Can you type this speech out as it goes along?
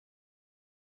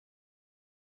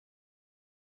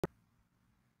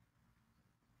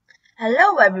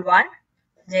Hello everyone,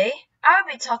 today I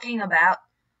will be talking about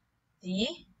the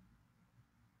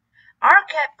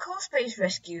RCAP CoSpace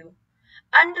Rescue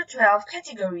Under 12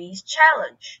 Categories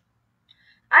Challenge.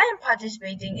 I am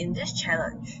participating in this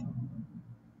challenge.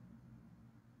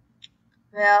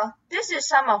 Well, this is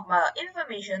some of my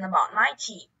information about my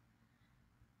team.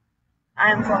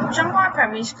 I am from Zhenghua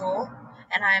Primary School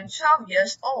and I am 12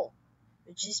 years old,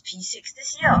 which is P6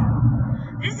 this year.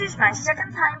 This is my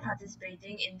second time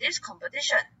participating in this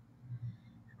competition.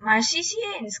 My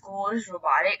CCA in school is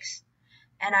robotics,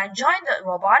 and I joined the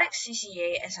robotics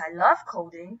CCA as I love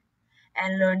coding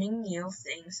and learning new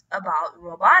things about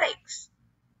robotics.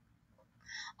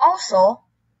 Also,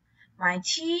 my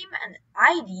team and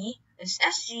ID is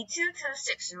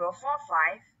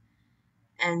SG226045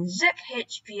 and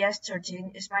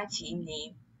𝒂𝒃𝒂𝒑𝒐𝒄𝒆 is my team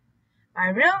name. My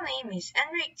real name is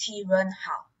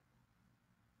𝗔𝗔𝙗𝒂𝒑𝒐𝒓𝒆.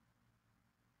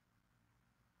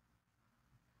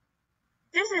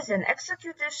 This is an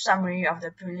executive summary of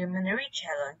the preliminary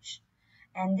challenge,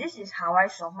 and this is how I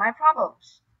solve my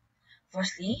problems.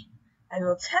 Firstly, I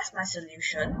will test my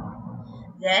solution.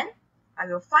 Then, I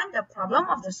will find the problem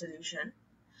of the solution,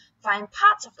 find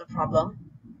parts of the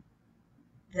problem,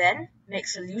 then make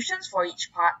solutions for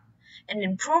each part, and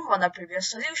improve on the previous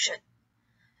solution.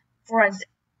 For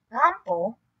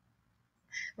example,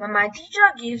 when my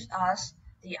teacher gives us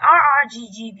the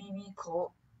𝗈𝙤𝙨𝑑𝙠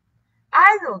code,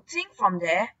 I will think from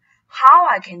there how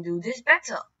I can do this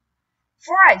better.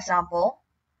 For example,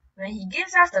 when he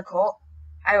gives us the code,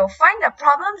 I will find the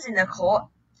problems in the code,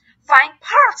 find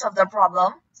parts of the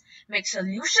problem, make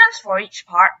solutions for each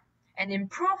part, and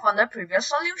improve on the previous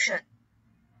solution.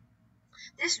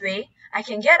 This way, I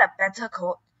can get a better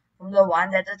code from the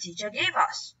one that the teacher gave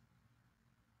us.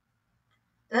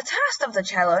 The task of the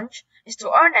challenge is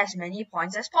to earn as many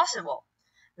points as possible.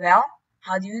 Well,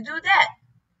 how do you do that?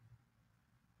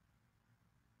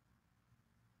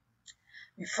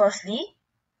 Firstly,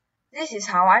 this is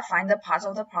how I find the parts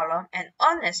of the problem and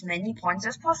earn as many points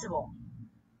as possible.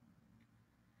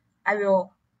 I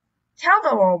will tell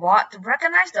the robot to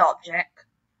recognize the object,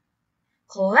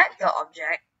 collect the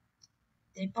object,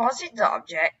 deposit the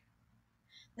object.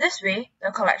 This way,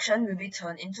 the collection will be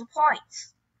turned into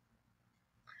points.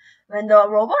 When the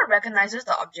robot recognizes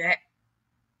the object,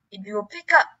 it will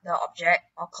pick up the object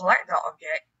or collect the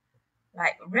object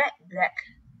like red, black,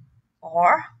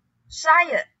 or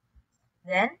cyan.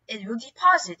 Then it will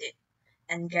deposit it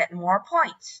and get more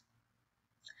points.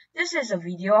 This is a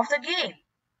video of the game.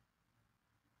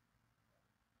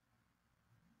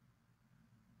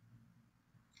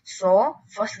 So,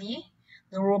 firstly,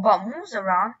 the robot moves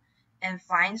around and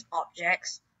finds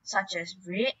objects such as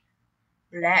red,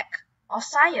 black, or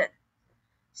cyan.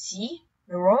 See,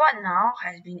 the robot now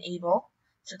has been able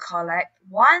to collect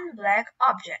one black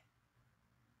object.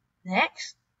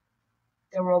 Next,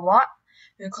 the robot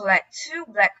will collect two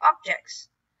black objects.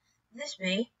 This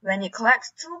way, when it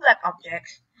collects two black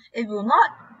objects, it will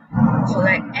not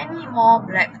collect any more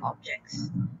black objects.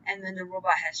 And when the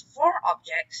robot has four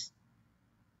objects,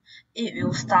 it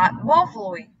will start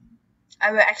overflowing.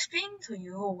 I will explain to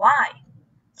you why.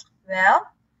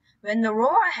 Well, when the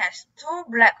robot has two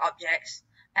black objects,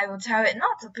 I will tell it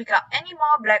not to pick up any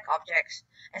more black objects,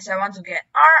 as I want to get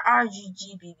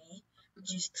𝗈𝙤𝙨𝑑𝙠,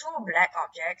 which is two black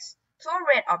objects, two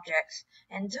red objects,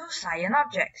 and two cyan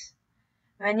objects.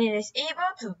 When it is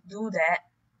able to do that,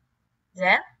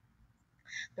 then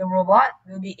the robot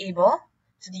will be able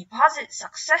to deposit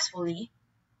successfully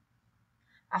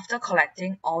after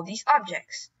collecting all these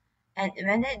objects. And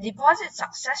when it deposits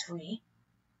successfully,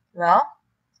 well,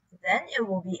 then it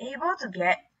will be able to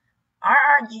get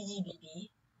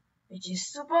𝗈𝙤𝙨𝑑𝙠, which is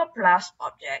super plus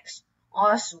objects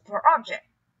or a super object.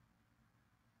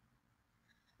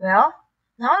 Well,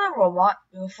 now the robot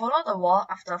will follow the wall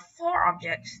after four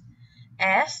objects,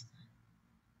 as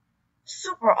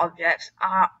super objects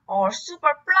or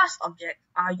super plus objects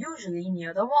are usually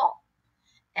near the wall.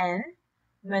 And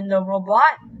when the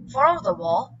robot follows the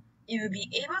wall, it will be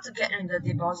able to get in the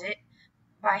deposit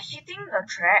by hitting the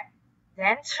track,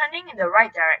 then turning in the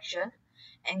right direction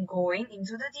and going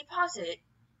into the deposit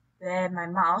where my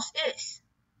mouse is.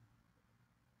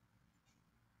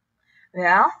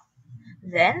 Well,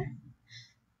 then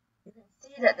you can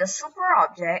see that the super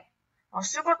object or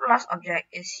super plus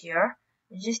object is here,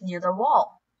 which is near the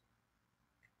wall.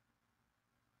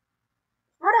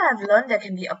 What I have learned that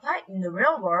can be applied in the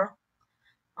real world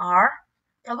are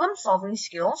problem-solving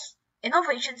skills,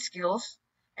 innovation skills,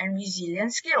 and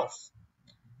resilience skills.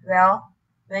 Well,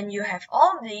 when you have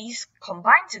all these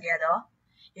combined together,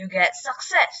 you get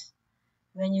success.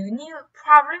 When you need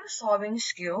problem-solving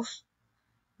skills,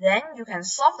 then you can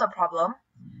solve the problem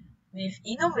with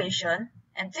innovation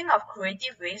and think of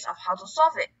creative ways of how to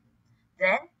solve it.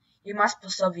 Then you must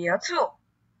persevere too.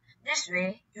 This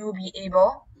way you will be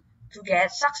able to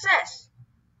get success.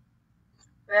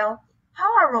 Well,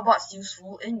 how are robots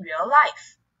useful in real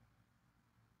life?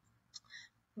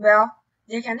 Well,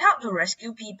 they can help to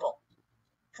rescue people.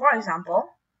 For example,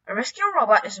 a rescue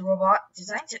robot is a robot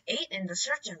designed to aid in the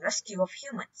search and rescue of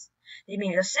humans. They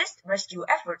may assist rescue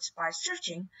efforts by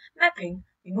searching, mapping,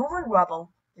 removing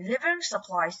rubble, delivering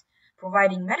supplies,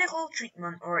 providing medical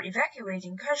treatment, or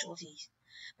evacuating casualties.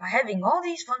 By having all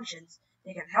these functions,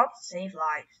 they can help save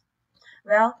lives.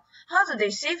 Well, how do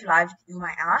they save lives, you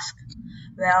might ask?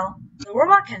 Well, the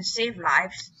robot can save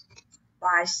lives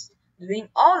by doing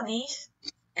all these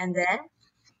and then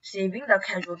saving the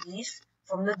casualties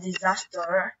from the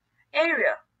disaster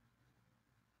area.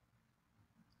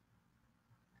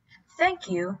 Thank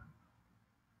you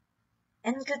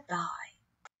and goodbye.